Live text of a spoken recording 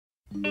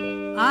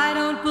I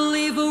don't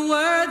believe a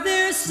word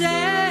they're saying.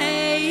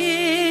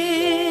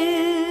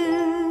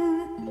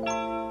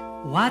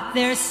 What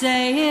they're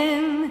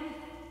saying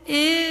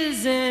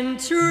isn't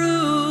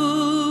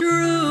true.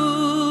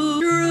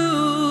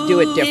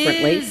 Do it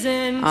differently,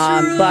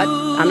 but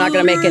I'm not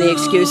going to make any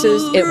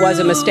excuses. It was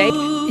a mistake.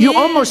 You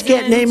almost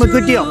can't name a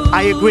good deal.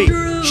 I agree.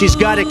 She's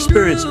got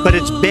experience, but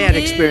it's bad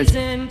experience.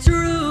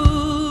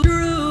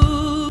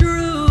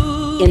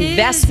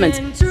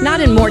 Investments, not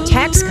in more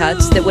tax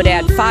cuts that would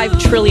add $5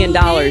 trillion.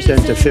 10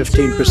 to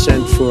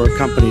 15% for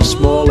companies,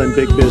 small and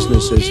big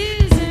businesses.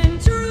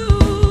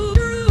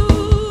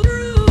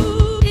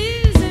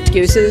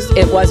 Excuses,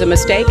 it was a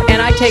mistake,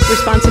 and I take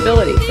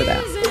responsibility for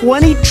that.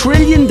 $20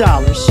 trillion,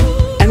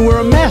 and we're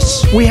a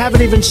mess. We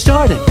haven't even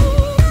started.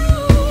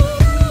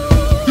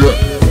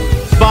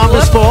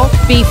 Obama's fault?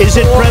 Is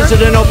it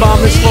President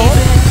Obama's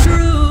fault?